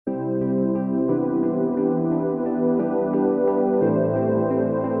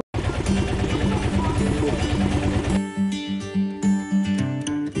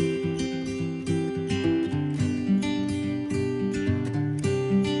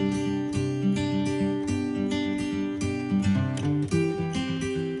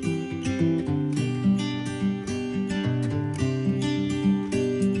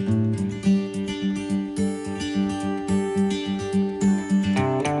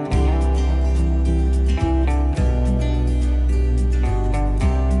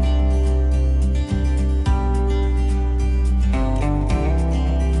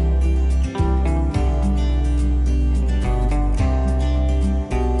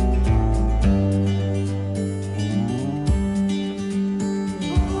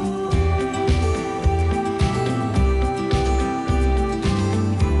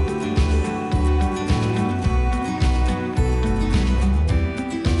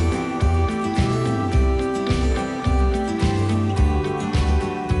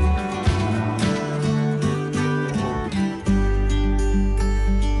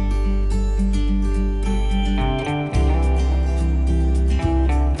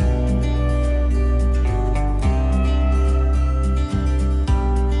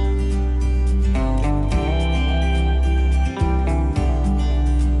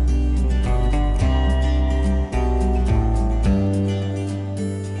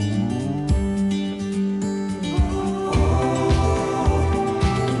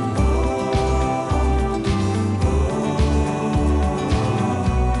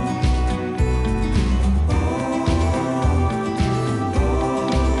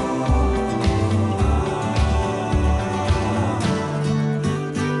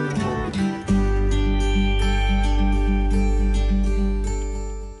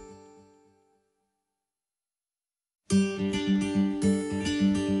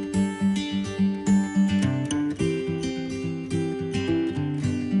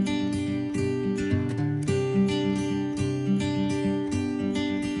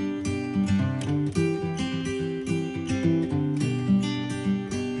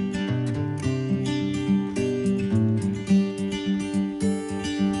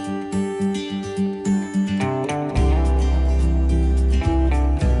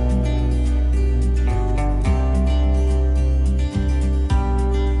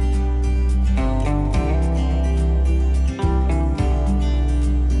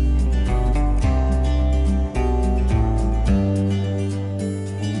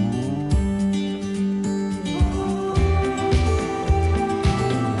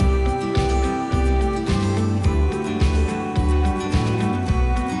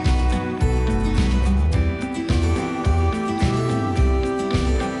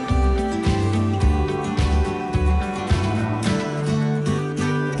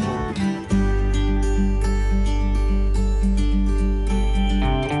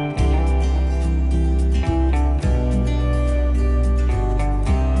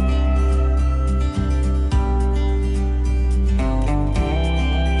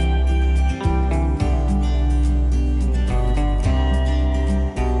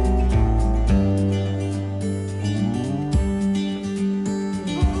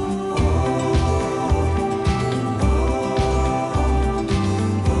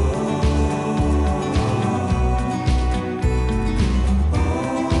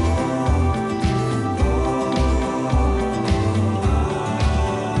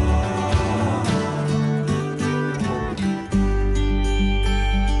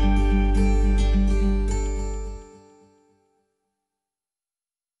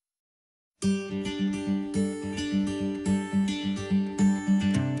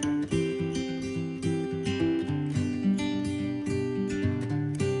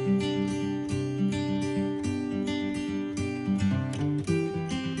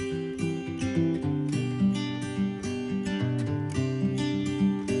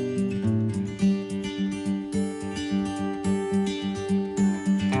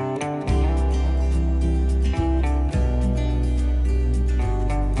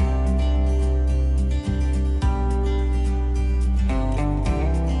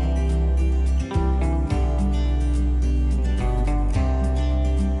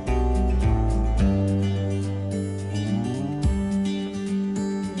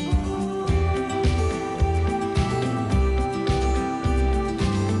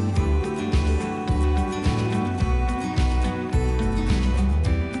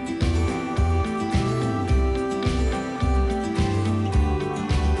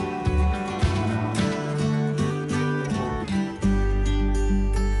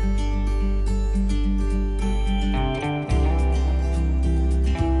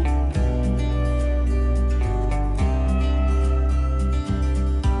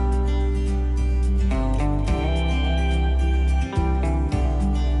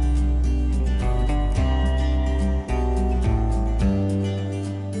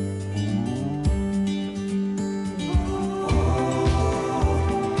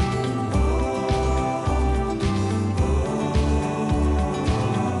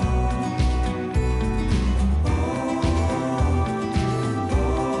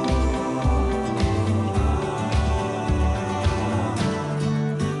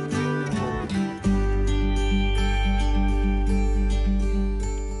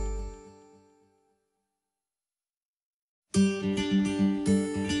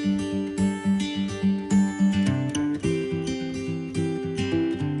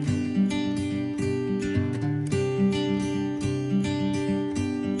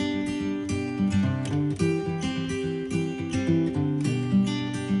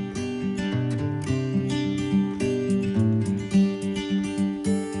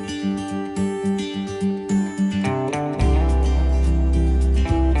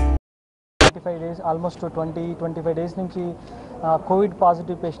Almost 20-25 days నుంచి Covid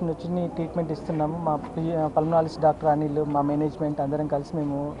positive patient వచ్చి treatment ఇస్తున్నాము. మా పల్మనాలజిస్ట్ డాక్టర్ అనిల్, మా మేనేజ్మెంట్ అందరం కలిసి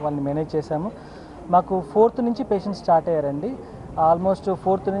మేము వాళ్ళని మేనేజ్ చేశాము. మాకు 4th నుంచి పేషెంట్స్ స్టార్ట్ అయ్యారండి. ఆల్మోస్ట్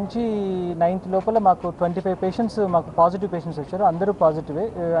 4th నుంచి 9th లోపల మాకు 25 పేషెంట్స్ మాకు పాజిటివ్ పేషెంట్స్ వచ్చారు. అందరూ పాజిటివే,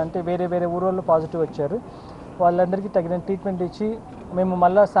 అంటే వేరే వేరే ఊళ్ళో పాజిటివ్ వచ్చారు. వాళ్ళందరికీ తగిన ట్రీట్మెంట్ ఇచ్చి మేము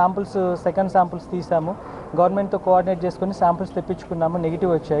మళ్ళీ సెకండ్ శాంపుల్స్ తీసాము. గవర్నమెంట్తో కోఆర్డినేట్ చేసుకుని శాంపుల్స్ తెప్పించుకున్నాము.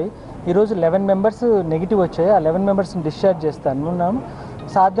 నెగిటివ్ వచ్చాయి. ఈరోజు 11 మెంబర్స్ నెగిటివ్ వచ్చాయి. ఆ 11 మెంబర్స్ని డిశ్చార్జ్ చేస్తాను.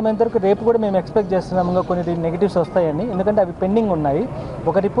 సాధ్యమైనంత వరకు రేపు కూడా మేము ఎక్స్పెక్ట్ చేస్తున్నాము ఇంకా కొన్ని నెగిటివ్స్ వస్తాయని, ఎందుకంటే అవి పెండింగ్ ఉన్నాయి.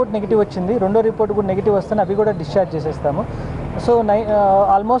 ఒక రిపోర్ట్ నెగిటివ్ వచ్చింది, రెండో రిపోర్ట్ కూడా నెగిటివ్ వస్తాను, అవి కూడా డిశ్చార్జ్ చేసేస్తాము. సో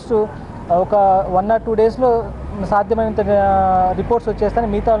ఆల్మోస్ట్ ఒక 1 or 2 డేస్లో సాధ్యమైనంత రిపోర్ట్స్ వచ్చేస్తాను.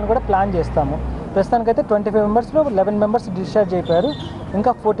 మిగతా వాళ్ళని కూడా ప్లాన్ చేస్తాము. ప్రస్తుతానికైతే 25 మెంబర్స్లో 11 మెంబర్స్ డిశ్చార్జ్ అయిపోయారు.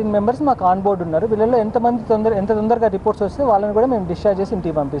 ఇంకా 14 మెంబర్స్ మాకు ఆన్ బోర్డు ఉన్నారు. వీళ్ళలో ఎంత తొందరగా రిపోర్ట్స్ వస్తే వాళ్ళని కూడా మేము డిశ్చార్జ్ చేసి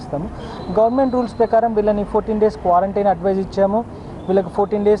ఇంటికి పంపిస్తాము. గవర్నమెంట్ రూల్స్ ప్రకారం వీళ్ళని 14 డేస్ క్వారంటైన్ అడ్వైజ్ ఇచ్చాము. వీళ్ళకి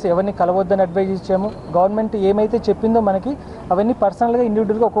 14 డేస్ ఎవరిని కలవద్దని అడ్వైజ్ ఇచ్చాము. గవర్నమెంట్ ఏమైతే చెప్పిందో మనకి అవన్నీ పర్సనల్గా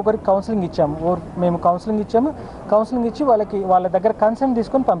ఇండివిజువల్గా ఒక్కొక్కరికి కౌన్సిలింగ్ ఇచ్చాము. మేము కౌన్సిలింగ్ ఇచ్చి వాళ్ళ దగ్గర కన్సెంట్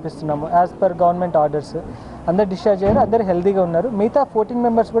తీసుకొని పంపిస్తున్నాము యాజ్ పర్ గవర్నమెంట్ ఆర్డర్స్. అందరు డిశ్చార్జ్ అయ్యారు, అందరు హెల్తీగా ఉన్నారు. మిగతా 14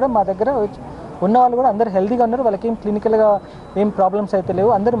 మెంబర్స్ కూడా మా దగ్గర ఉన్న వాళ్ళు కూడా అందరు హెల్తీగా ఉన్నారు. వాళ్ళకి ఏం క్లినికల్గా ఏం ప్రాబ్లమ్స్ అయితే లేవు.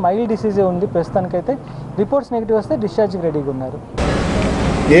 అందరూ మైల్డ్ డిసీజే ఉంది ప్రస్తుతానికైతే. రిపోర్ట్స్ నెగిటివ్ వస్తే డిశ్చార్జ్కి రెడీగా ఉన్నారు.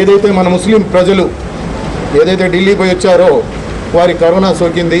 ఏదైతే మన ముస్లిం ప్రజలు ఏదైతే ఢిల్లీ పోయి వచ్చారో వారి కరోనా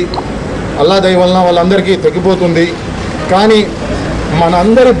సోకింది. అల్లా దయ వలన వాళ్ళందరికీ తగ్గిపోతుంది. కానీ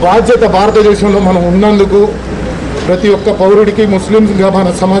మనందరి బాధ్యత భారతదేశంలో మనం ఉన్నందుకు ప్రతి ఒక్క పౌరుడికి ముస్లింగా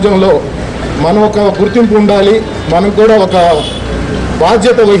మన సమాజంలో మనం ఒక గుర్తింపు ఉండాలి. మనం కూడా ఒక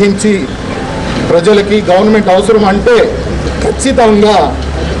బాధ్యత వహించి ప్రజలకి గవర్నమెంట్ అవసరం అంటే ఖచ్చితంగా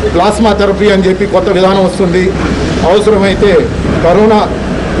ప్లాస్మా థెరపీ అని చెప్పి కొత్త విధానం వస్తుంది. అవసరమైతే కరోనా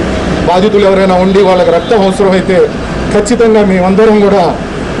బాధితులు ఎవరైనా ఉండి వాళ్ళకి రక్తం అవసరమైతే ఖచ్చితంగా మేమందరం కూడా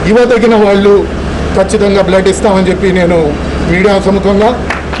ఇవ్వదగిన వాళ్ళు ఖచ్చితంగా బ్లడ్ ఇస్తామని చెప్పి నేను మీడియా సముఖంగా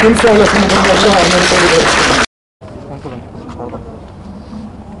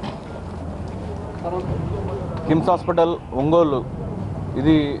కిమ్స్ హాస్పిటల్ ఒంగోలు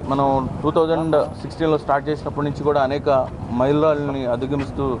ఇది మనం 2016లో స్టార్ట్ చేసినప్పటి నుంచి కూడా అనేక మైలురాళ్ళని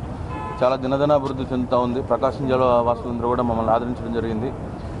అధిగమిస్తూ చాలా దినదినాభివృద్ధి చెందుతూ ఉంది. ప్రకాశం జిల్లా వాసులందరూ కూడా మమ్మల్ని ఆదరించడం జరిగింది.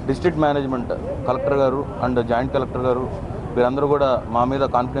 డిస్ట్రిక్ట్ మేనేజ్మెంట్, కలెక్టర్ గారు అండ్ జాయింట్ కలెక్టర్ గారు వీరందరూ కూడా మా మీద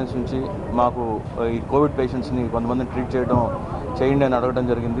కాన్ఫిడెన్స్ ఉంచి మాకు ఈ కోవిడ్ పేషెంట్స్ని కొంతమందిని ట్రీట్ చేయండి అని అడగడం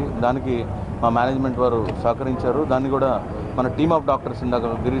జరిగింది. దానికి మా మేనేజ్మెంట్ వారు సహకరించారు. దాన్ని కూడా మన టీమ్ ఆఫ్ డాక్టర్స్ ఇందాక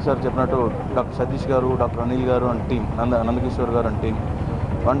గిరి సార్ చెప్పినట్టు డాక్టర్ సతీష్ గారు, డాక్టర్ అనిల్ గారు అండ్ టీం, నందకిషోర్ గారు and team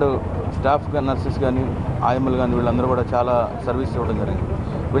and staff nurses కానీ ఆయమ్మలు కానీ వీళ్ళందరూ కూడా చాలా సర్వీస్ ఇవ్వడం జరిగింది.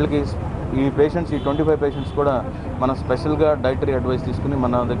 వీళ్ళకి ఈ పేషెంట్స్, ఈ 25 పేషెంట్స్ కూడా మనం స్పెషల్గా డైటరీ అడ్వైస్ తీసుకుని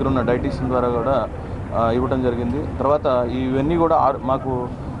మన దగ్గర ఉన్న డైటీషియన్ ద్వారా కూడా ఇవ్వడం జరిగింది. తర్వాత ఇవన్నీ కూడా మాకు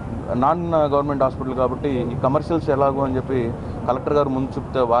నాన్ గవర్నమెంట్ హాస్పిటల్ కాబట్టి ఈ కమర్షియల్స్ ఎలాగో అని చెప్పి కలెక్టర్ గారు ముందు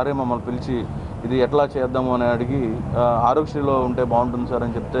చెప్తే వారే మమ్మల్ని పిలిచి ఇది ఎట్లా చేద్దాము అని అడిగి ఆరోగ్యశ్రీలో ఉంటే బాగుంటుంది సార్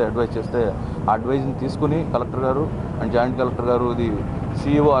అని చెప్తే అడ్వైస్ చేస్తే ఆ అడ్వైజ్ని తీసుకుని కలెక్టర్ గారు అండ్ జాయింట్ కలెక్టర్ గారు ఇది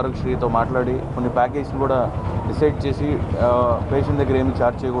CEO ఆరోగ్యశ్రీతో మాట్లాడి కొన్ని ప్యాకేజ్ని కూడా డిసైడ్ చేసి పేషెంట్ దగ్గర ఏమీ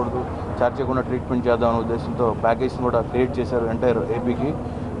ఛార్జ్ చేయకుండా ట్రీట్మెంట్ చేద్దామనే ఉద్దేశంతో ప్యాకేజ్ని కూడా క్రియేట్ చేశారు ఎంటైర్ ఏపీకి.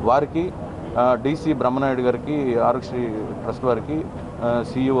 వారికి DC బ్రహ్మనాయుడు గారికి, ఆరోగ్యశ్రీ ట్రస్ట్ వారికి,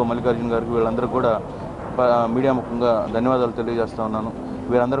 CEO మల్లికార్జున గారికి వీళ్ళందరూ కూడా మీడియా ముఖంగా ధన్యవాదాలు తెలియజేస్తూ ఉన్నాను.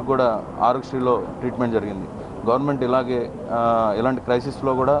 వీరందరికీ కూడా ఆరోగ్యశ్రీలో ట్రీట్మెంట్ జరిగింది. గవర్నమెంట్ ఇలాంటి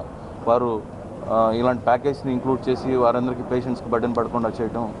క్రైసిస్లో కూడా వారు ఇలాంటి ప్యాకేజ్ని ఇంక్లూడ్ చేసి వారందరికీ పేషెంట్స్కి బర్డెన్ పడకుండా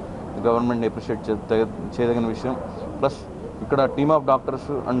చేయడం గవర్నమెంట్ని అప్రిషియేట్ చేయదగిన విషయం. ప్లస్ ఇక్కడ టీమ్ ఆఫ్ డాక్టర్స్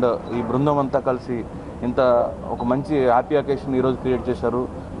అండ్ ఈ బృందం అంతా కలిసి ఒక మంచి హ్యాపీ అకేషన్ ఈరోజు క్రియేట్ చేశారు.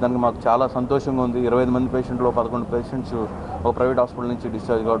 దానికి మాకు చాలా సంతోషంగా ఉంది. 25 మంది పేషెంట్లు, 11 పేషెంట్స్ ఒక ప్రైవేట్ హాస్పిటల్ నుంచి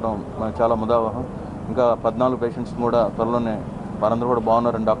డిశ్చార్జ్ కావడం మనకు చాలా ముదావహం. ఇంకా 14 పేషెంట్స్ కూడా త్వరలోనే వారందరూ కూడా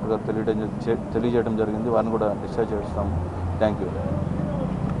బాగున్నారని డాక్టర్ గారు తెలియజేయడం జరిగింది. వారిని కూడా డిశ్చార్జ్ చేస్తాము. Thank you.